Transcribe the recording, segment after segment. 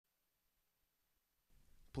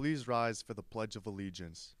please rise for the Pledge of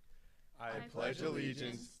Allegiance? I pledge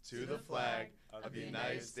allegiance to the flag of the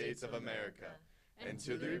United States of America and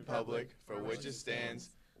to the republic for which it stands,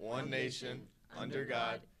 one nation, under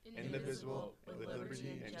God, indivisible, with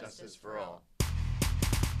liberty and justice for all.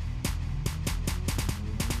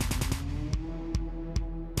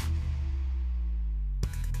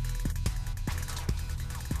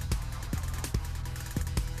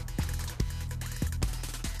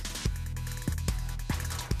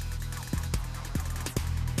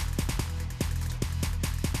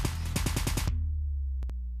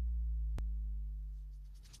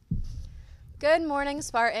 Good morning,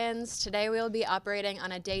 Spartans. Today we will be operating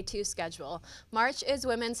on a day 2 schedule. March is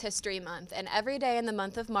Women's History Month, and every day in the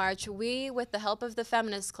month of March, we, with the help of the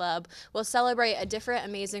Feminist Club, will celebrate a different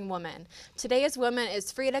amazing woman. Today's woman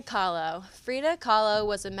is Frida Kahlo. Frida Kahlo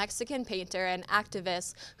was a Mexican painter and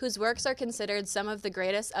activist whose works are considered some of the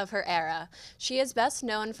greatest of her era. She is best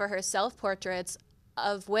known for her self-portraits,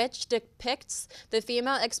 of which depicts the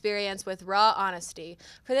female experience with raw honesty.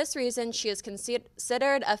 For this reason, she is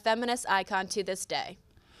considered a feminist icon to this day.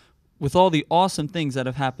 With all the awesome things that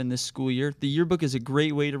have happened this school year, the yearbook is a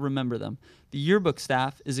great way to remember them. The yearbook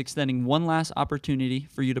staff is extending one last opportunity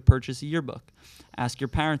for you to purchase a yearbook. Ask your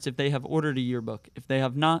parents if they have ordered a yearbook. If they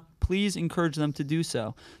have not, please encourage them to do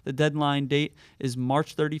so. The deadline date is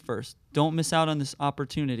March 31st. Don't miss out on this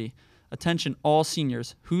opportunity. Attention all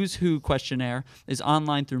seniors, Who's Who questionnaire is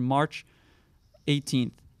online through March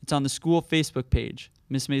 18th. It's on the school Facebook page,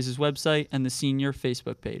 Miss Mays' website, and the senior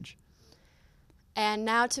Facebook page. And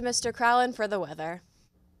now to Mr. Crowlin for the weather.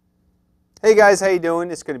 Hey guys, how you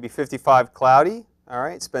doing? It's going to be 55 cloudy. All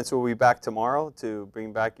right, Spencer will be back tomorrow to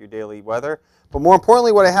bring back your daily weather. But more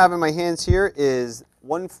importantly, what I have in my hands here is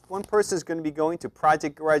one person is going to be going to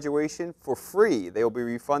project graduation for free. They will be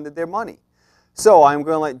refunded their money. So I'm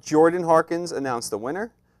going to let Jordan Harkins announce the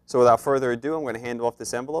winner. So without further ado, I'm going to hand off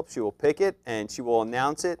this envelope. She will pick it, and she will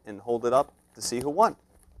announce it and hold it up to see who won.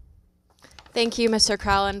 Thank you, Mr.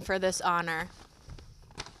 Crowlin, for this honor.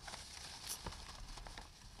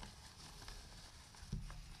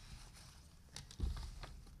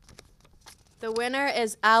 The winner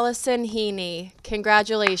is Allison Heaney.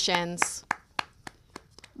 Congratulations.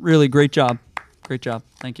 Really great job. Great job.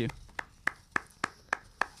 Thank you.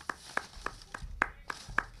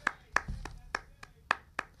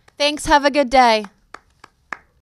 Thanks. Have a good day.